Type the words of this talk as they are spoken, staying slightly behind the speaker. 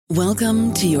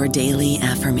Welcome to your daily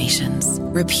affirmations.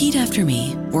 Repeat after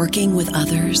me. Working with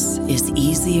others is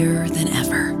easier than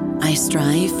ever. I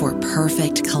strive for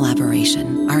perfect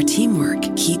collaboration. Our teamwork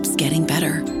keeps getting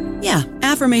better. Yeah,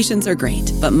 affirmations are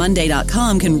great, but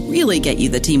Monday.com can really get you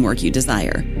the teamwork you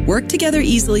desire. Work together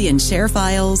easily and share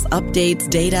files, updates,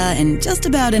 data, and just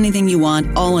about anything you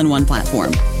want all in one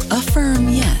platform. Affirm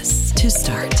yes to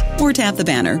start, or tap the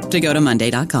banner to go to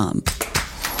Monday.com.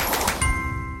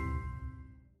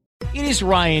 It is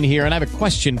Ryan here, and I have a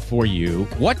question for you.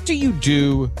 What do you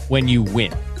do when you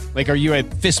win? Like, are you a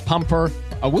fist pumper,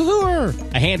 a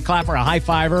woohooer, a hand clapper, a high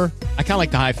fiver? I kind of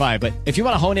like the high five, but if you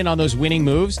want to hone in on those winning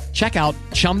moves, check out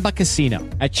Chumba Casino.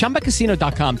 At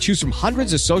ChumbaCasino.com, choose from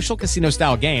hundreds of social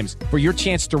casino-style games for your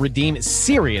chance to redeem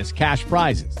serious cash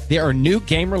prizes. There are new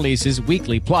game releases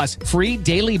weekly, plus free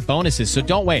daily bonuses. So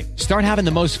don't wait. Start having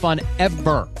the most fun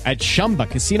ever at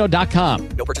ChumbaCasino.com.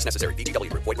 No purchase necessary.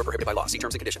 VGW. Void where prohibited by law. See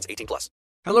terms and conditions. 18+.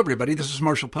 Hello, everybody. This is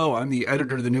Marshall Poe. I'm the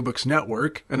editor of the New Books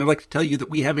Network, and I'd like to tell you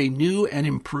that we have a new and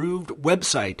improved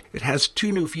website. It has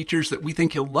two new features that we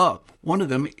think you'll love. One of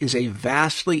them is a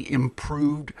vastly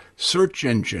improved search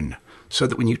engine, so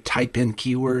that when you type in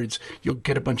keywords, you'll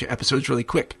get a bunch of episodes really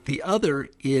quick. The other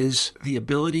is the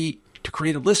ability to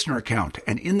create a listener account.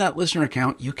 And in that listener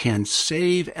account, you can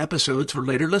save episodes for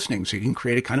later listening. So you can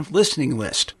create a kind of listening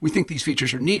list. We think these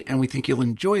features are neat, and we think you'll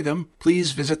enjoy them.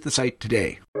 Please visit the site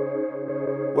today.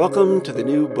 Welcome to the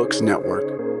New Books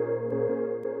Network.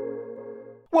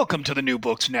 Welcome to the New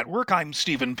Books Network. I'm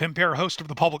Stephen Pimpare, host of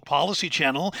the Public Policy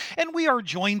Channel, and we are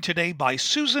joined today by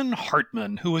Susan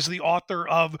Hartman, who is the author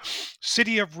of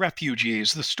City of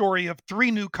Refugees, the story of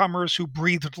three newcomers who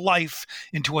breathed life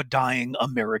into a dying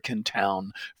American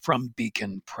town, from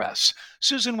Beacon Press.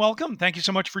 Susan, welcome. Thank you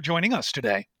so much for joining us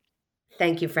today.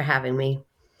 Thank you for having me.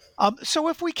 So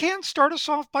if we can, start us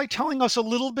off by telling us a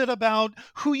little bit about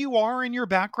who you are and your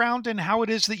background and how it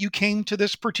is that you came to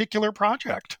this particular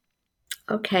project.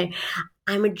 Okay.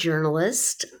 I'm a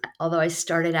journalist, although I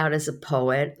started out as a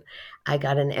poet. I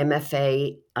got an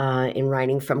MFA in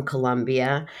writing from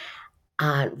Columbia,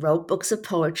 wrote books of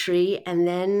poetry, and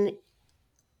then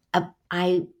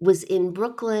I was in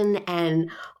Brooklyn,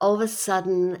 and all of a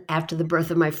sudden, after the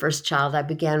birth of my first child, I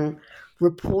began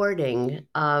reporting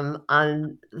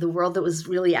on the world that was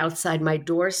really outside my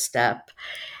doorstep.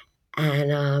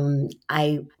 And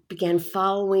I began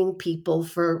following people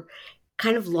for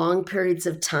kind of long periods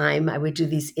of time. I would do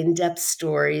these in-depth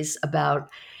stories about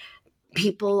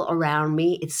people around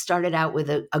me. It started out with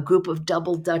a group of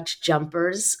double Dutch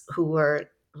jumpers who were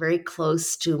very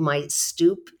close to my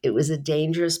stoop. It was a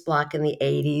dangerous block in the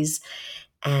 80s.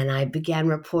 And I began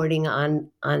reporting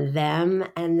on them.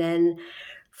 And then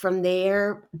from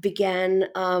there began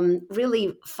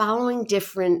really following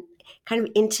different kind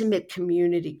of intimate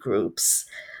community groups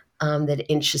that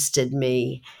interested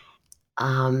me.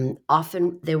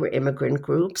 Often they were immigrant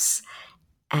groups,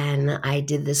 and I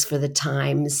did this for the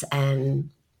Times and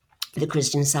the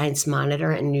Christian Science Monitor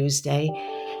and Newsday.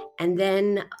 And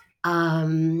then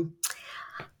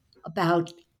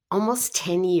about almost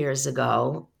 10 years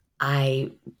ago, I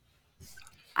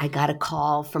got a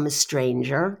call from a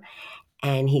stranger,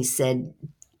 and he said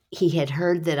he had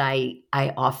heard that I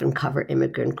often cover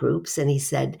immigrant groups, and he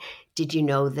said, "Did you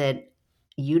know that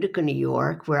Utica, New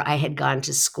York, where I had gone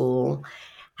to school,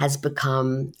 has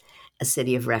become a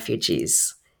city of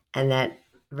refugees?" And that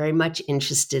very much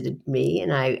interested me.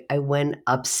 And I went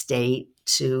upstate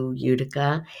to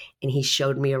Utica, and he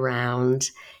showed me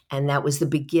around. And that was the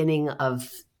beginning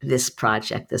of this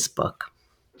project, this book.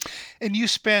 And you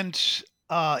spent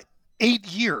 8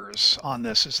 years on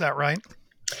this, is that right?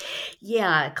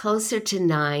 Yeah, closer to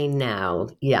 9 now.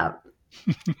 Yeah.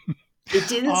 It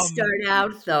didn't start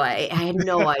out, though. I had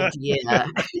no idea.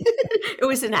 It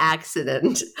was an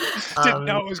accident. Didn't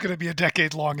know it was going to be a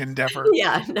decade-long endeavor.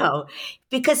 Yeah, no.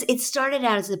 Because it started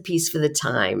out as a piece for the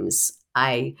Times.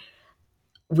 I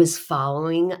was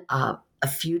following a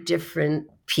few different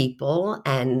people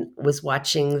and was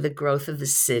watching the growth of the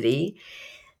city.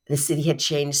 The city had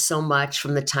changed so much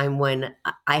from the time when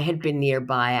I had been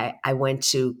nearby. I went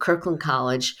to Kirkland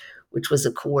College, which was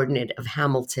a coordinate of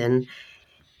Hamilton.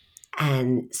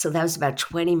 And so that was about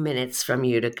 20 minutes from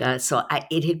Utica. So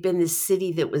it had been this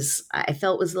city that I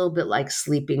felt was a little bit like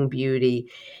Sleeping Beauty.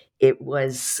 It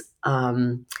was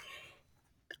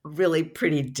really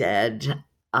pretty dead,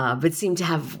 but seemed to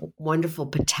have wonderful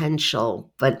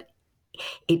potential. But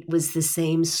it was the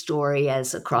same story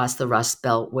as across the Rust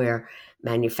Belt, where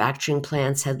manufacturing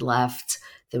plants had left.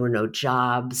 There were no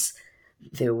jobs.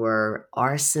 There were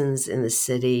arsons in the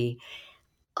city.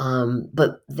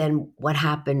 But then what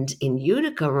happened in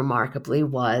Utica, remarkably,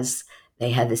 was they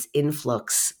had this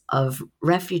influx of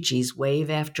refugees, wave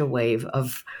after wave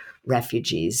of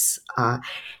refugees.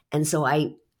 And so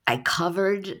I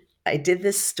did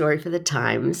this story for the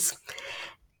Times.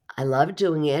 I love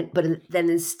doing it, but then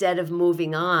instead of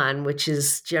moving on, which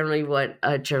is generally what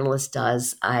a journalist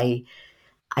does, I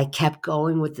kept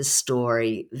going with the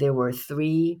story. There were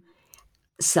 3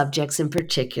 subjects in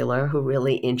particular who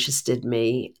really interested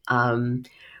me.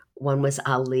 One was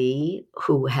Ali,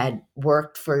 who had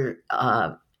worked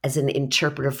as an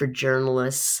interpreter for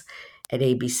journalists at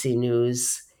ABC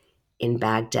News in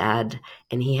Baghdad,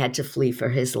 and he had to flee for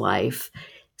his life.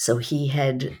 So he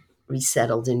had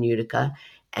resettled in Utica,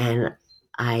 and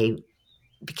I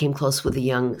became close with a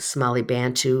young Somali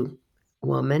Bantu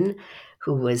woman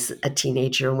who was a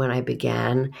teenager when I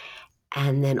began.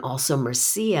 And then also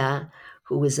Marcia,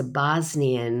 who was a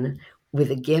Bosnian with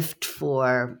a gift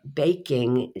for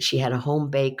baking. She had a home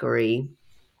bakery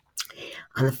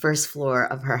on the first floor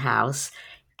of her house,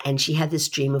 and she had this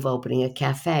dream of opening a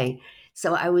cafe.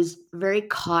 So I was very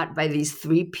caught by these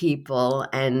 3 people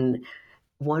and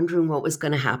wondering what was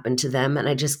going to happen to them. And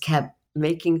I just kept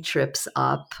making trips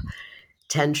up,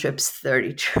 10 trips,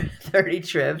 30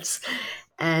 trips.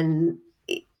 And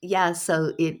yeah,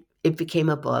 so it became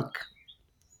a book.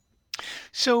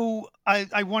 So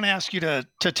I want to ask you to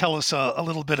tell us a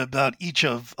little bit about each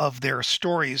of their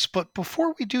stories. But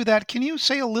before we do that, can you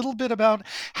say a little bit about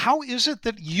how is it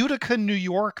that Utica, New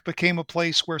York became a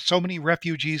place where so many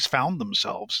refugees found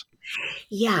themselves?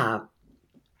 Yeah.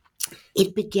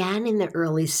 It began in the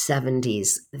early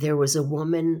 70s. There was a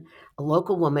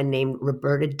local woman named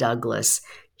Roberta Douglas.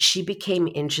 She became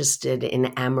interested in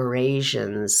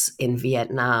Amerasians in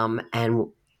Vietnam and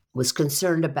was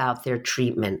concerned about their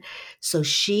treatment. So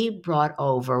she brought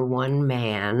over one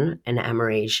man, an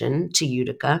Amerasian, to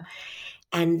Utica,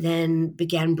 and then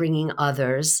began bringing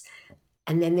others.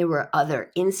 And then there were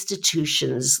other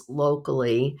institutions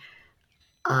locally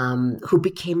who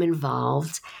became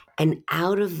involved. And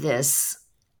out of this,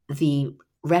 a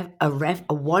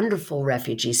wonderful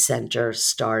refugee center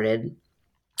started,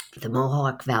 the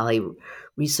Mohawk Valley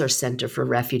Resource Center for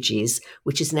Refugees,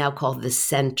 which is now called the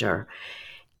Center.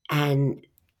 And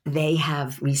they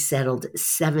have resettled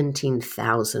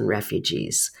 17,000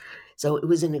 refugees. So it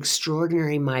was an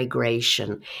extraordinary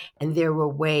migration. And there were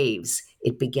waves.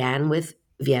 It began with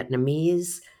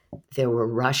Vietnamese, there were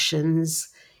Russians,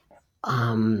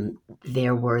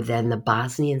 there were then the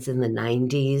Bosnians in the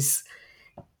 90s,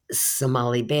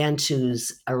 Somali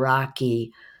Bantus,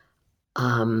 Iraqi,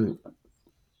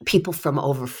 people from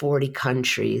over 40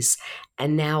 countries.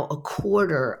 And now a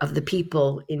quarter of the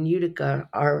people in Utica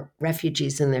are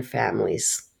refugees and their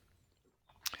families.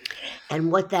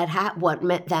 And what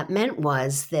that meant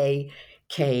was they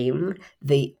came,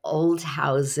 the old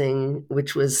housing,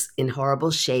 which was in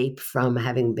horrible shape from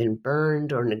having been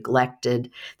burned or neglected.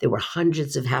 There were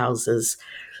hundreds of houses.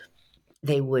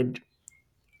 They would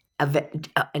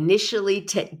initially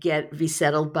get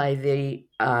resettled by the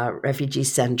refugee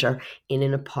center in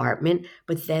an apartment,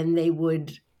 but then they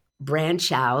would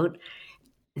branch out.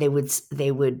 They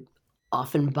would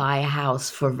often buy a house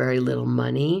for very little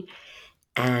money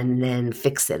and then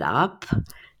fix it up,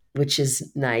 which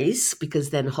is nice because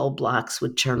then whole blocks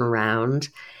would turn around,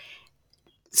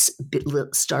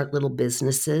 start little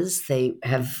businesses. They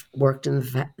have worked in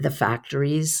the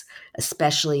factories,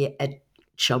 especially at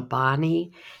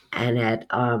Chobani and at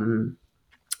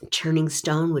Turning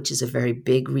Stone, which is a very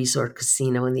big resort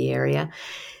casino in the area.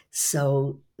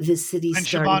 So the city and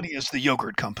started... Chobani is the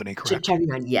yogurt company, correct?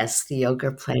 Yes, the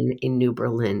yogurt plant in New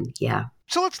Berlin, yeah.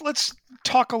 So let's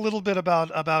talk a little bit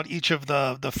about each of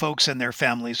the folks and their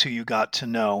families who you got to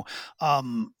know.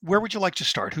 Where would you like to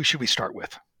start? Who should we start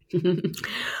with?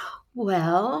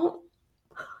 Well,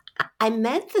 I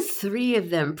met the 3 of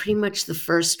them pretty much the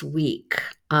first week.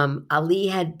 Ali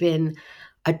had been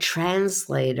a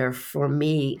translator for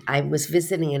me. I was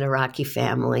visiting an Iraqi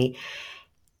family,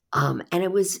 and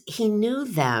he knew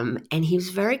them, and he was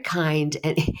very kind,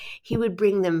 and he would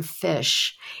bring them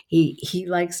fish. He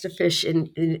likes to fish in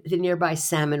the nearby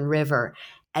Salmon River,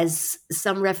 as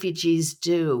some refugees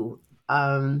do.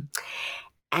 And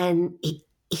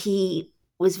he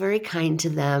was very kind to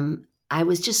them. I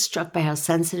was just struck by how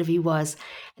sensitive he was.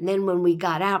 And then when we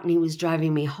got out and he was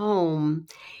driving me home,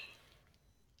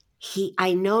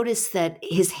 I noticed that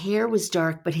his hair was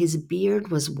dark, but his beard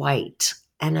was white.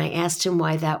 And I asked him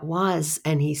why that was.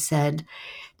 And he said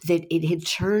that it had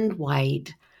turned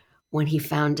white when he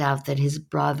found out that his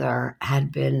brother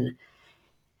had been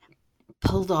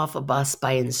pulled off a bus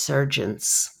by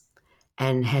insurgents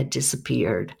and had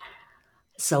disappeared.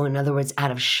 So in other words,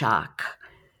 out of shock.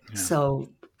 Yeah. So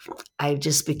I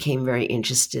just became very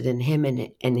interested in him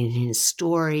and in his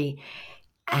story.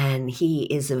 And he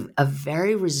is a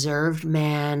very reserved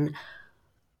man,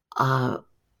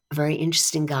 very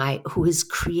interesting guy who has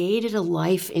created a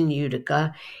life in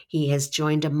Utica. He has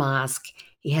joined a mosque.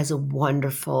 He has a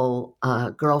wonderful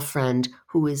girlfriend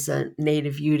who is a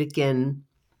native Utican.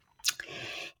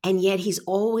 And yet he's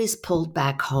always pulled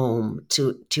back home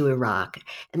to Iraq.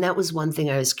 And that was one thing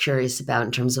I was curious about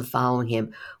in terms of following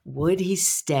him. Would he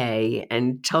stay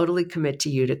and totally commit to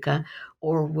Utica,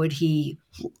 or would he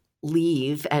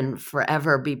leave and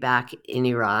forever be back in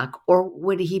Iraq, or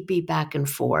would he be back and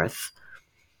forth?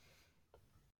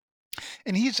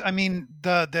 And he's, I mean,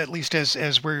 the at least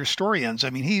as where your story ends,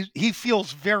 I mean, he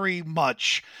feels very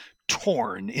much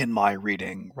torn in my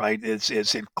reading, right?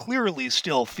 It clearly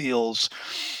still feels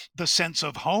the sense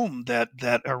of home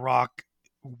that Iraq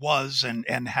was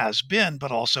and has been,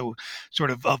 but also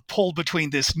sort of pulled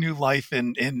between this new life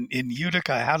in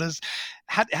Utica.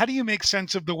 How do you make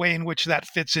sense of the way in which that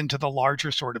fits into the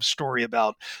larger sort of story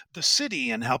about the city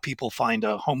and how people find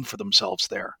a home for themselves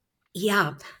there?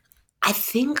 Yeah, I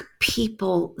think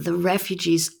people, the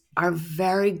refugees, are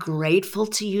very grateful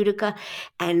to Utica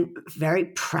and very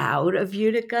proud of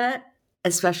Utica,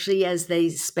 especially as they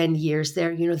spend years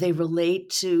there. You know, they relate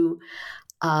to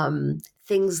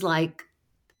things like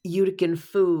Utican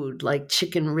food, like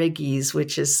chicken riggies,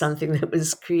 which is something that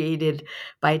was created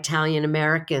by Italian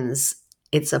Americans.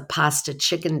 It's a pasta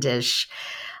chicken dish,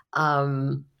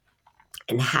 and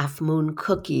half moon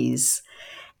cookies.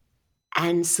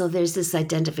 And so there's this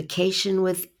identification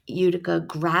with Utica,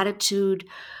 gratitude,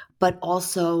 but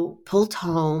also pulled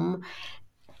home,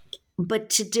 but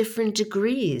to different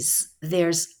degrees.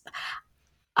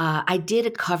 I did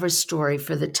a cover story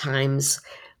for the Times,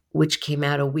 which came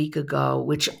out a week ago,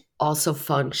 which also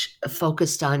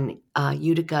focused on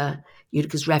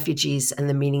Utica's refugees and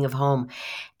the meaning of home.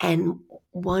 And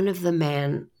one of the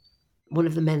men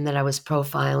that I was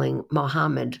profiling,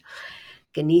 Mohammed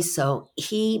Ganiso,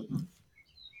 he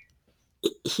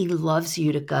loves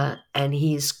Utica, and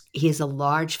he has a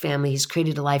large family. He's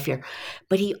created a life here,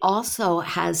 but he also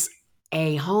has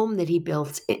a home that he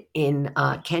built in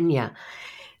Kenya,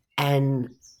 and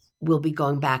will be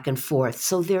going back and forth.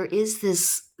 So there is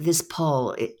this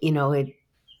pull.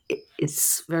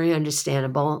 It's very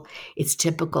understandable. It's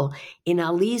typical. In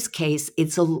Ali's case,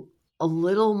 it's a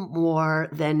little more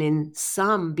than in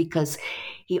some, because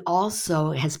he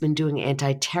also has been doing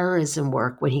anti-terrorism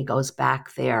work when he goes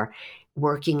back there,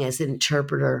 working as an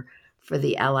interpreter for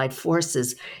the Allied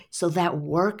forces. So that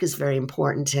work is very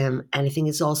important to him. And I think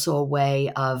it's also a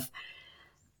way of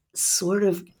sort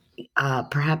of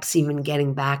perhaps even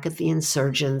getting back at the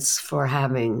insurgents for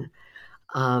having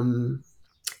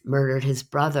murdered his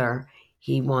brother.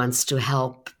 He wants to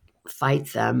help fight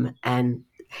them, and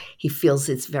he feels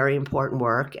it's very important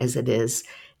work, as it is.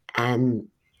 And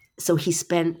so he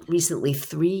spent recently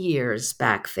 3 years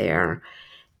back there,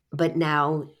 but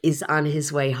now is on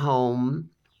his way home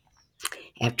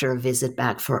after a visit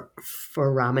back for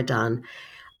Ramadan.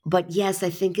 But yes, I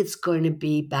think it's going to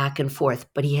be back and forth.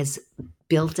 But he has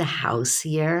built a house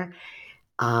here,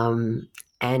 and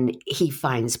he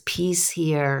finds peace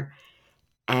here.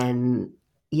 And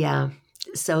yeah,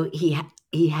 so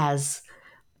he has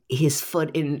his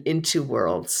foot in two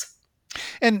worlds.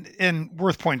 And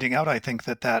worth pointing out, I think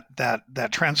that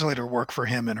translator work for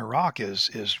him in Iraq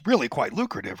is really quite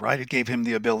lucrative, right? It gave him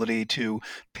the ability to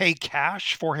pay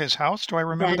cash for his house. Do I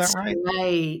remember that right? That's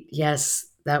right. Yes,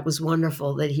 that was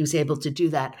wonderful that he was able to do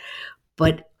that.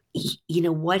 But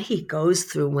what he goes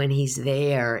through when he's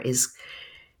there is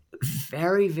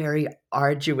very, very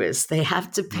arduous. They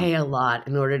have to pay a lot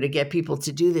in order to get people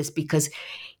to do this, because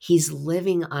he's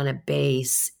living on a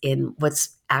base in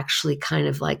what's actually kind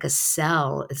of like a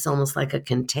cell. It's almost like a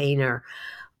container.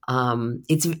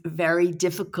 It's a very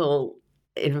difficult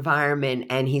environment,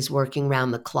 and he's working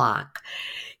around the clock.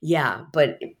 Yeah,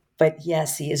 but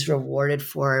yes, he is rewarded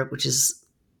for it, which is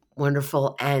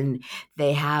wonderful. And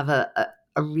they have a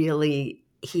really,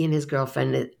 he and his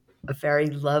girlfriend, a very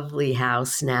lovely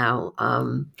house now,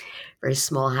 very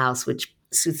small house, which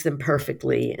suits them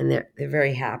perfectly, and they're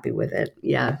very happy with it.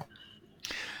 Yeah.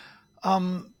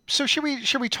 So should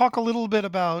we talk a little bit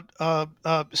about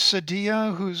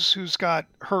Sadia, who's got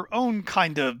her own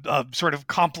kind of sort of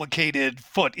complicated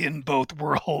foot in both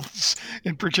worlds,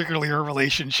 in particularly her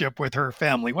relationship with her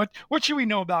family. What should we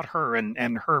know about her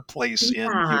and her place in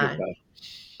Utica?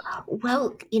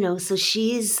 Well, so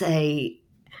she's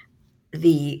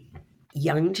the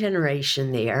young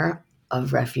generation there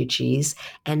of refugees,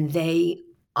 and they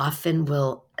often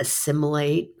will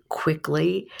assimilate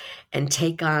quickly and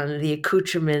take on the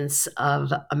accoutrements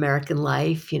of American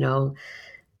life,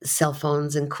 cell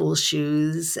phones and cool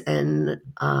shoes and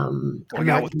going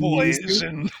out with boys music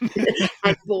and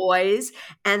and boys,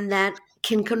 and that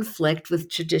can conflict with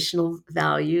traditional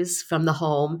values from the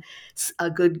home. A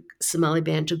good Somali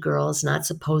Bantu girl is not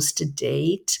supposed to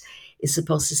date, is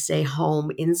supposed to stay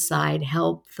home inside,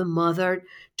 help the mother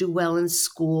do well in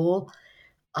school.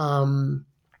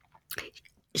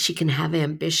 She can have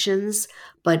ambitions,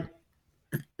 but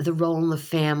the role in the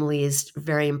family is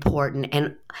very important.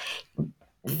 And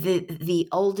the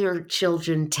older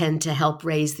children tend to help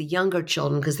raise the younger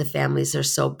children because the families are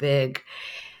so big.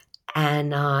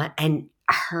 And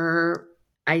her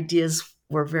ideas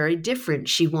were very different.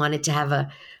 She wanted to have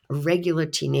a regular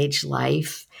teenage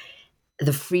life,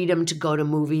 the freedom to go to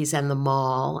movies and the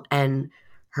mall, and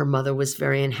her mother was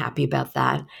very unhappy about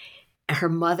that. Her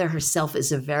mother herself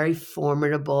is a very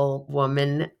formidable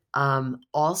woman,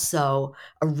 also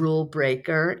a rule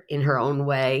breaker in her own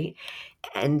way.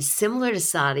 And similar to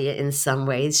Sadia in some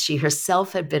ways, she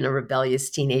herself had been a rebellious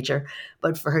teenager,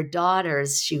 but for her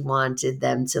daughters, she wanted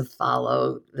them to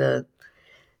follow a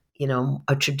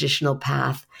traditional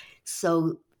path.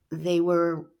 So they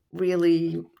were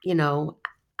really,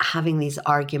 having these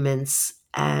arguments.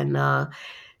 And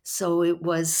so it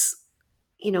was,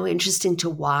 interesting to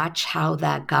watch how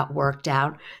that got worked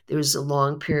out. There was a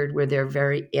long period where they're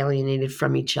very alienated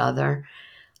from each other.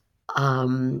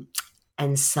 And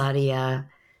Sadia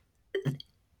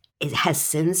has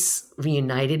since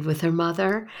reunited with her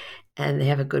mother, and they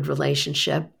have a good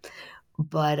relationship.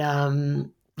 But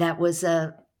that was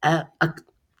a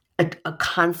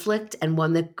conflict, and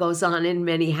one that goes on in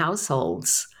many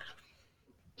households.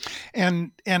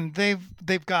 and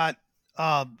they've got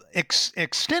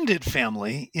extended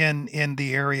family in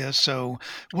the area. So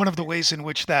one of the ways in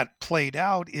which that played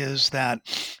out is that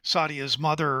Sadia's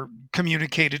mother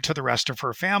communicated to the rest of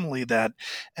her family that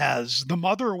as the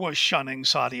mother was shunning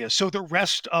Sadia, so the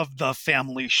rest of the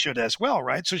family should as well,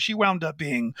 right? So she wound up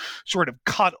being sort of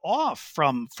cut off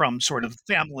from sort of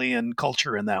family and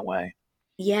culture in that way.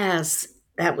 Yes,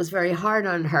 that was very hard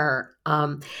on her.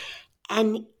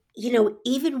 And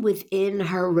even within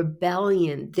her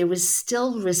rebellion, there was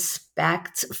still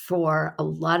respect for a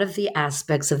lot of the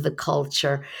aspects of the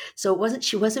culture. So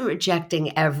she wasn't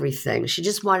rejecting everything. She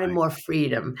just wanted more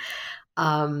freedom.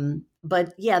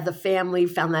 But yeah, the family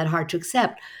found that hard to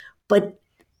accept. But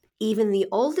even the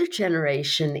older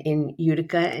generation in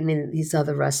Utica and in these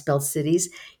other Rust Belt cities,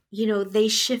 they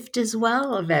shift as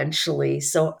well eventually.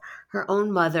 So her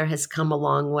own mother has come a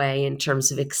long way in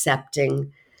terms of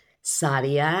accepting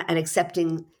Sadia and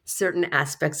accepting certain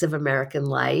aspects of American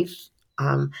life.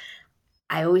 I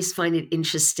always find it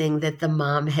interesting that the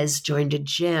mom has joined a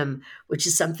gym, which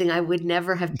is something I would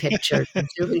never have pictured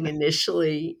doing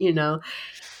initially,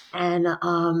 and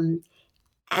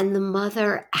the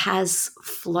mother has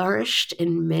flourished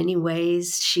in many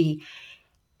ways. She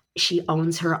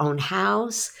owns her own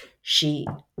house. She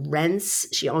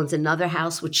owns another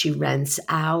house, which she rents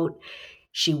out.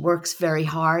 She works very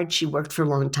hard. She worked for a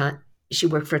long time. She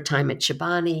worked for a time at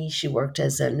Chobani. She worked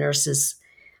as a nurse's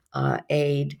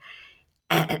aide.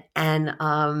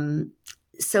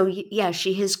 So yeah,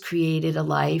 she has created a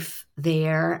life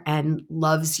there and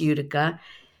loves Utica.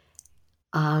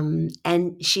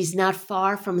 And she's not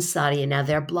far from Sadia now.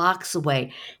 They're blocks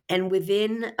away. And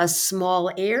within a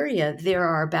small area, there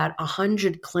are about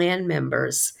 100 clan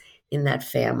members in that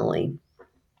family.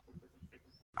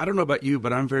 I don't know about you,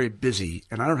 but I'm very busy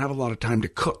and I don't have a lot of time to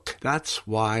cook. That's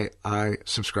why I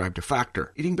subscribe to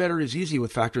Factor. Eating better is easy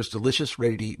with Factor's delicious,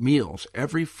 ready-to-eat meals.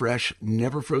 Every fresh,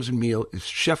 never frozen meal is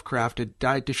chef-crafted,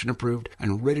 dietitian approved,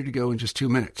 and ready to go in just 2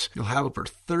 minutes. You'll have over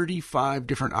 35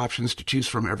 different options to choose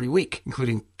from every week,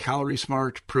 including Calorie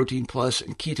Smart, Protein Plus,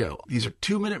 and Keto. These are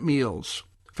 2-minute meals.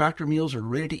 Factor meals are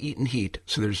ready to eat and heat,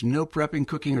 so there's no prepping,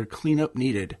 cooking, or cleanup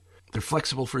needed. They're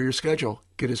flexible for your schedule.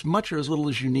 Get as much or as little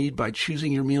as you need by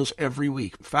choosing your meals every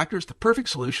week. Factor is the perfect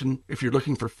solution if you're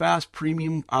looking for fast,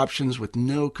 premium options with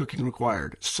no cooking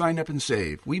required. Sign up and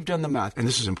save. We've done the math, and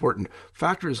this is important.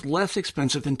 Factor is less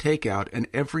expensive than takeout, and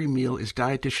every meal is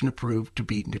dietitian approved to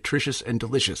be nutritious and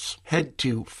delicious. Head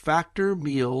to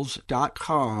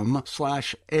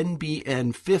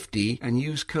factormeals.com/NBN50 and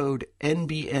use code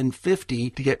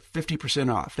NBN50 to get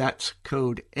 50% off. That's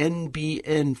code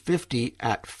NBN50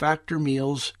 at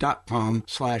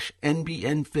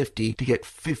factormeals.com/NBN50 to get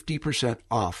 50%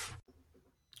 off.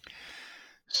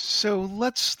 So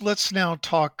let's now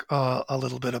talk a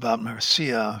little bit about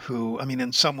Marcia, who, I mean,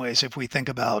 in some ways, if we think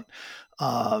about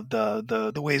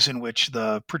the ways in which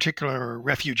the particular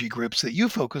refugee groups that you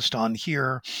focused on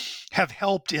here have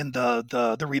helped in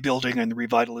the rebuilding and the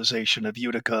revitalization of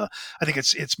Utica, I think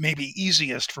it's maybe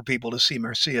easiest for people to see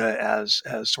Marcia as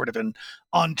sort of an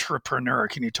entrepreneur.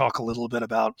 Can you talk a little bit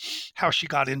about how she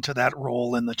got into that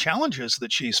role and the challenges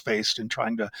that she's faced in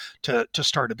trying to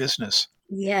start a business?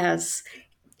 Yes.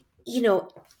 You know,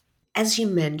 as you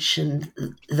mentioned,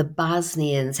 the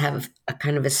Bosnians have a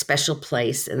kind of a special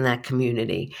place in that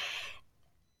community.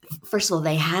 First of all,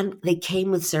 they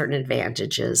came with certain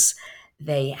advantages.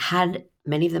 Many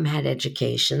of them had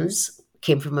educations,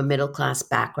 came from a middle class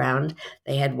background.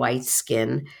 They had white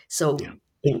skin. So,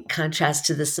 in contrast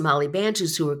to the Somali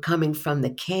Bantus who were coming from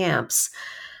the camps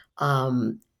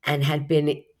and had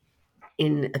been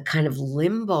in a kind of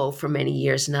limbo for many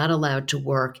years, not allowed to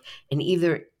work, and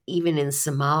even in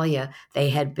Somalia, they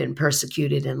had been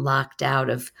persecuted and locked out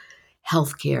of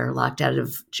healthcare, locked out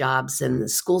of jobs and the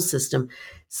school system.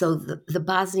 So the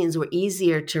Bosnians were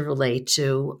easier to relate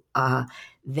to.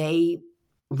 They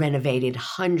renovated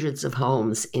hundreds of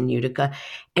homes in Utica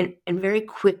and very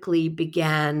quickly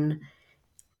began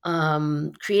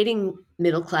creating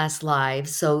middle-class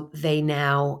lives. So they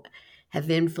now have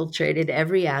infiltrated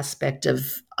every aspect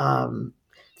of the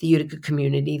Utica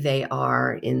community. They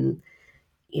are in,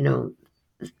 the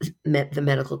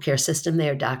medical care system. They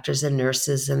are doctors and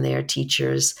nurses, and they are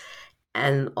teachers,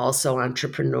 and also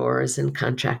entrepreneurs and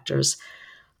contractors.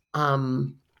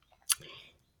 But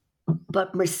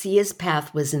Marcia's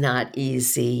path was not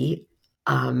easy.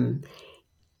 And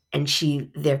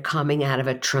they're coming out of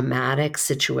a traumatic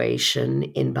situation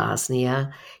in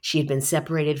Bosnia. She had been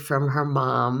separated from her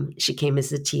mom. She came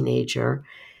as a teenager.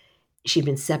 She'd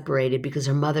been separated because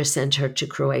her mother sent her to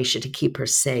Croatia to keep her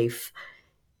safe.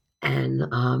 And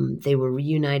they were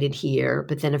reunited here.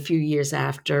 But then a few years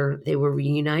after they were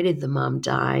reunited, the mom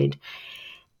died.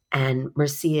 And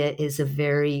Marcia is a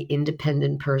very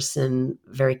independent person,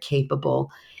 very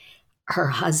capable. Her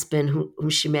husband, whom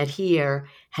she met here,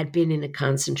 had been in a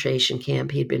concentration camp.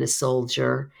 He had been a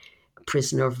soldier, a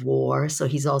prisoner of war. So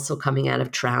he's also coming out of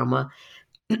trauma.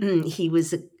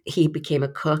 He became a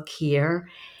cook here,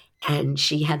 and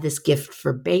she had this gift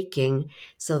for baking.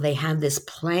 So they had this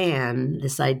plan,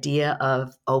 this idea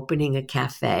of opening a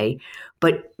cafe.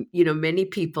 But, many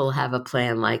people have a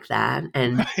plan like that.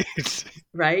 And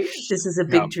right? This is a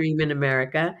big dream in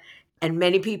America. And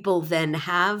many people then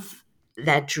have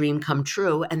that dream come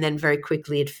true, and then very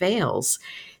quickly it fails.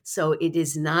 So it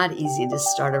is not easy to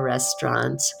start a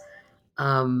restaurant.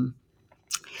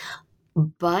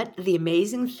 But the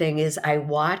amazing thing is I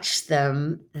watched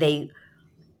them.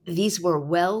 These were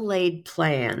well-laid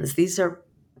plans. These are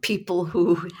people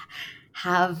who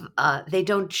they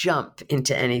don't jump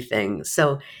into anything.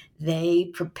 So they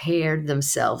prepared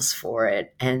themselves for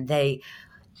it, and they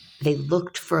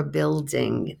looked for a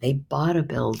building. They bought a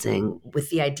building with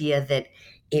the idea that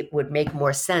it would make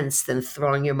more sense than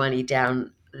throwing your money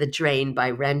down the drain by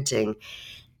renting.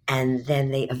 And then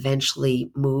they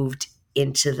eventually moved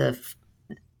into the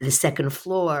second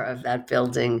floor of that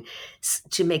building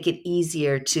to make it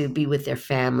easier to be with their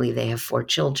family. They have 4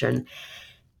 children.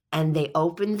 And they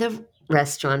opened the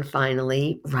restaurant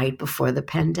finally right before the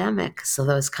pandemic. So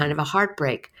that was kind of a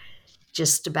heartbreak.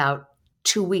 Just about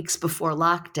 2 weeks before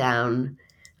lockdown,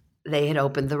 they had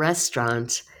opened the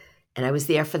restaurant, and I was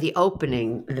there for the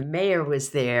opening. The mayor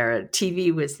was there,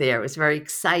 TV was there. It was very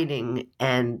exciting,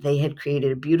 and they had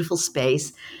created a beautiful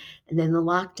space. And then the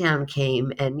lockdown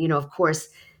came, and, of course,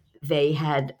 they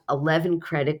had 11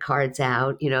 credit cards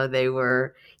out. They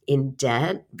were in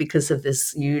debt because of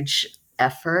this huge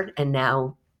effort, and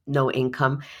now no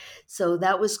income. So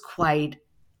that was quite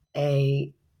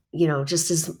just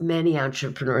as many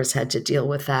entrepreneurs had to deal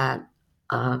with that.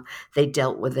 They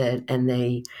dealt with it, and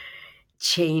they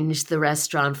changed the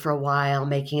restaurant for a while,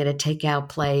 making it a takeout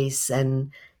place,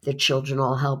 and their children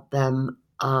all helped them.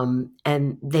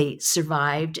 And they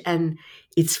survived, and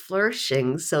it's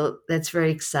flourishing. So that's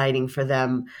very exciting for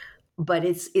them. But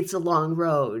it's a long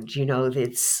road.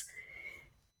 It's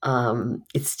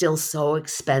still so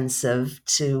expensive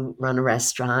to run a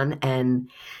restaurant,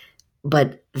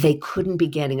 but they couldn't be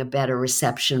getting a better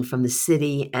reception from the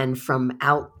city and from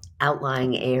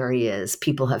outlying areas.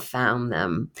 People have found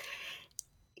them.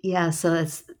 Yeah, so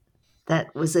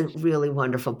that was a really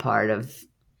wonderful part of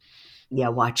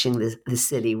watching the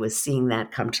city, was seeing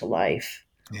that come to life.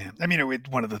 Yeah, I mean,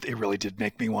 it really did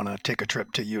make me want to take a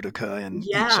trip to Utica and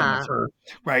eat some of her,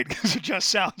 right? Because it just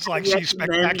sounds like she's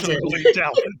spectacularly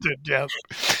talented. Yeah.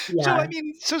 So I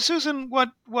mean, so Susan, what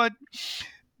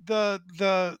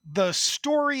the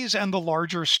stories and the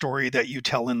larger story that you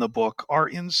tell in the book are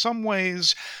in some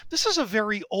ways, this is a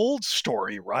very old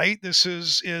story, right? This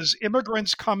is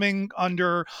immigrants coming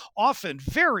under often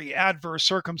very adverse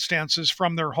circumstances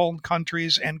from their home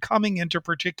countries and coming into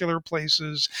particular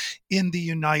places in the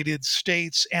United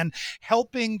States and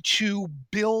helping to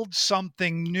build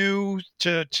something new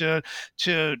to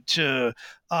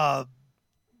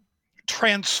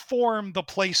transform the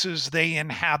places they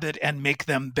inhabit and make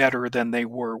them better than they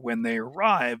were when they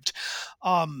arrived.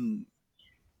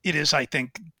 It is, I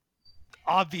think,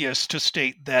 obvious to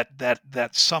state that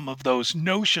some of those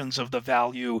notions of the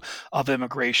value of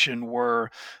immigration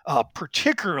were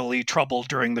particularly troubled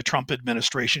during the Trump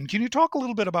administration. Can you talk a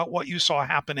little bit about what you saw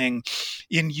happening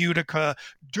in Utica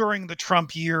during the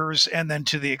Trump years, and then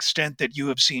to the extent that you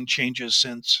have seen changes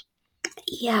since?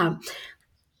 Yeah.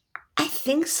 I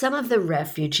think some of the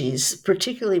refugees,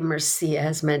 particularly Marcia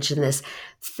has mentioned this,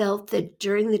 felt that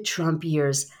during the Trump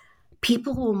years,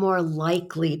 people were more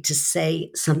likely to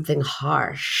say something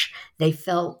harsh. They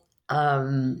felt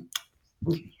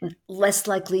less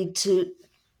likely to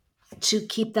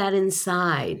keep that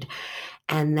inside,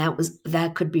 and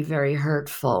that could be very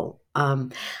hurtful.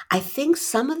 I think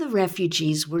some of the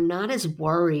refugees were not as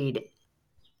worried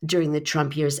during the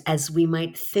Trump years as we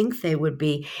might think they would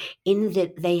be, in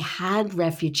that they had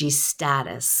refugee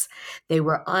status. They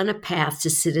were on a path to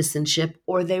citizenship,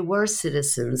 or they were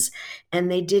citizens,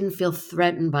 and they didn't feel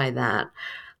threatened by that.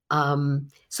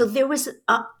 So there was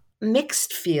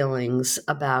mixed feelings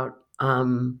about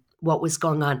what was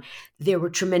going on. There were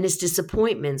tremendous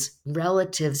disappointments,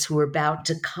 relatives who were about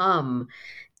to come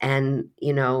and,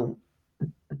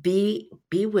 be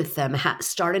with them,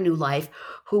 start a new life,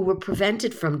 who were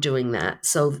prevented from doing that.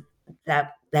 So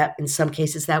that in some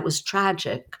cases that was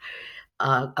tragic.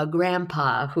 A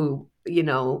grandpa who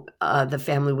the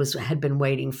family had been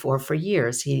waiting for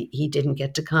years, he didn't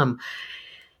get to come.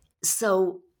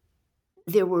 So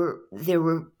there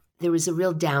was a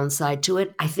real downside to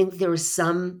it. I think there were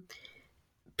some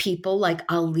people like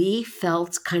Ali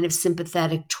felt kind of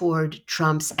sympathetic toward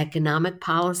Trump's economic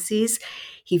policies.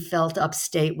 He felt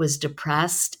upstate was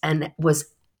depressed and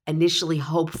was initially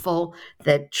hopeful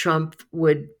that Trump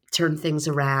would turn things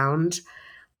around.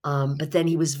 But then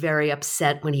he was very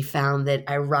upset when he found that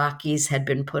Iraqis had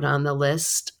been put on the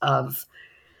list of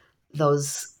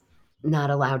those not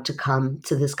allowed to come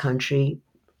to this country,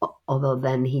 although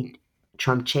then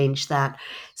Trump changed that.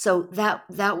 So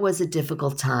that was a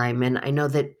difficult time. And I know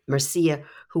that Marcia,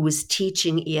 who was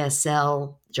teaching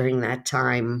ESL during that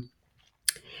time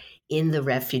in the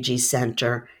refugee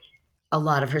center, a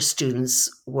lot of her students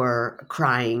were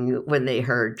crying when they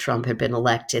heard Trump had been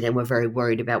elected and were very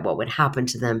worried about what would happen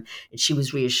to them. And she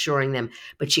was reassuring them,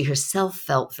 but she herself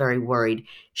felt very worried.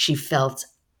 She felt,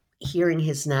 hearing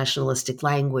his nationalistic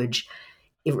language,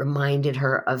 it reminded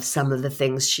her of some of the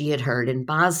things she had heard in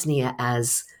Bosnia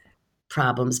as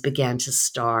problems began to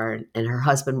start, and her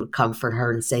husband would comfort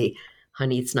her and say,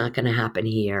 honey, it's not going to happen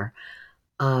here.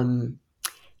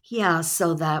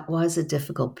 So that was a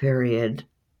difficult period.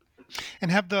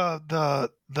 And have the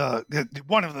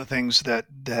one of the things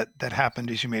that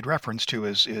happened, as you made reference to,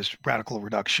 is radical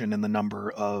reduction in the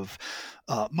number of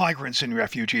migrants and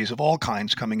refugees of all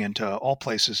kinds coming into all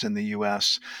places in the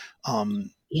U.S.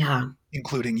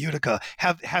 Including Utica.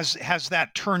 Has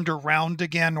that turned around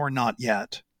again or not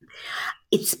yet?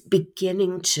 It's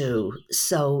beginning to.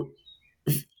 So,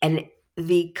 and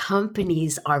the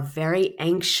companies are very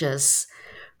anxious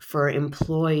for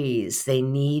employees. They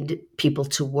need people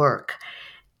to work.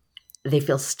 They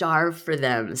feel starved for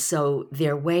them, so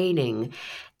they're waiting.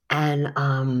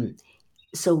 And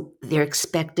so they're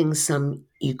expecting some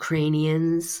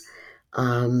Ukrainians.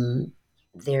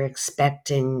 They're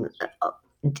expecting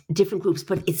different groups,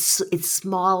 but it's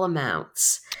small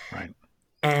amounts. Right.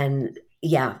 And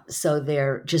so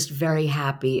they're just very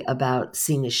happy about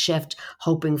seeing a shift,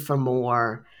 hoping for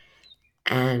more.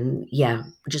 And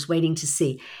just waiting to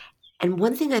see. And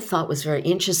one thing I thought was very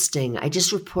interesting, I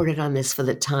just reported on this for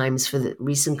the Times for the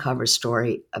recent cover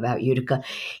story about Utica,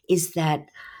 is that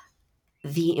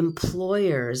the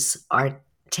employers are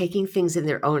taking things in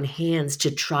their own hands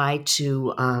to try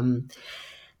to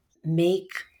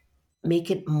make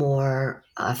it more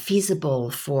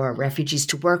feasible for refugees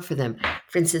to work for them.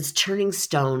 For instance, Turning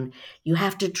Stone, you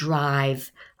have to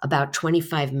drive about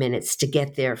 25 minutes to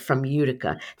get there from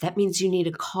Utica. That means you need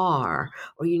a car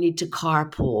or you need to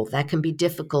carpool. That can be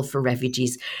difficult for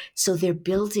refugees. So they're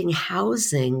building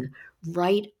housing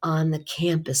right on the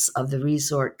campus of the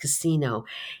resort casino.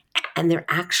 And they're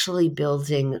actually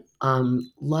building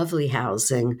lovely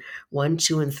housing, 1,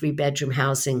 2, and 3 bedroom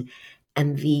housing.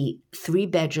 and the 3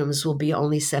 bedrooms will be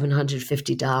only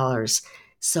 $750.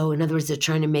 So in other words, they're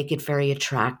trying to make it very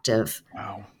attractive.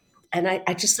 Wow. And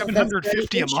I just thought that's very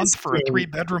 $750 a month for a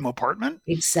interesting. 3-bedroom apartment?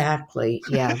 Exactly.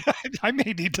 Yeah. I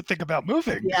may need to think about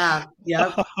moving. Yeah.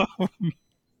 Yep.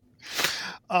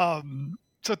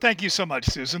 So thank you so much,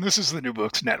 Susan. This is the New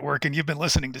Books Network, and you've been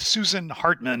listening to Susan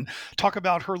Hartman talk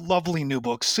about her lovely new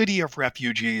book, City of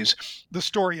Refugees, the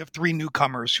story of 3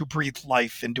 newcomers who breathed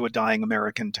life into a dying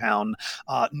American town,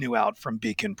 new out from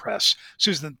Beacon Press.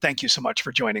 Susan, thank you so much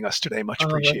for joining us today. Much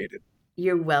appreciated.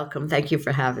 You're welcome. Thank you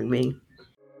for having me.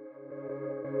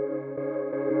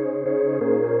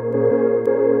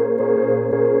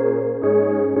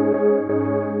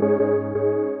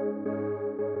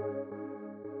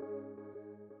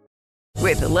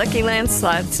 With the Lucky Land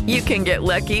Slots, you can get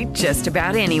lucky just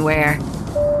about anywhere.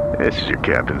 This is your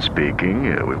captain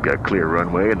speaking. We've got clear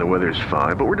runway and the weather's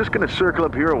fine, but we're just going to circle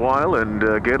up here a while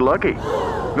and get lucky.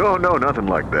 No, nothing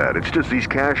like that. It's just these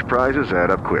cash prizes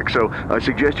add up quick. So I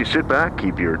suggest you sit back,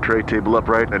 keep your tray table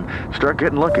upright, and start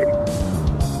getting lucky.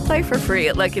 Play for free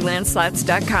at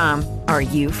LuckyLandSlots.com. Are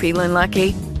you feeling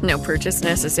lucky? No purchase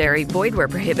necessary. Void where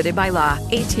prohibited by law.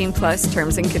 18+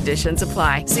 terms and conditions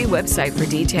apply. See website for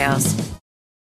details.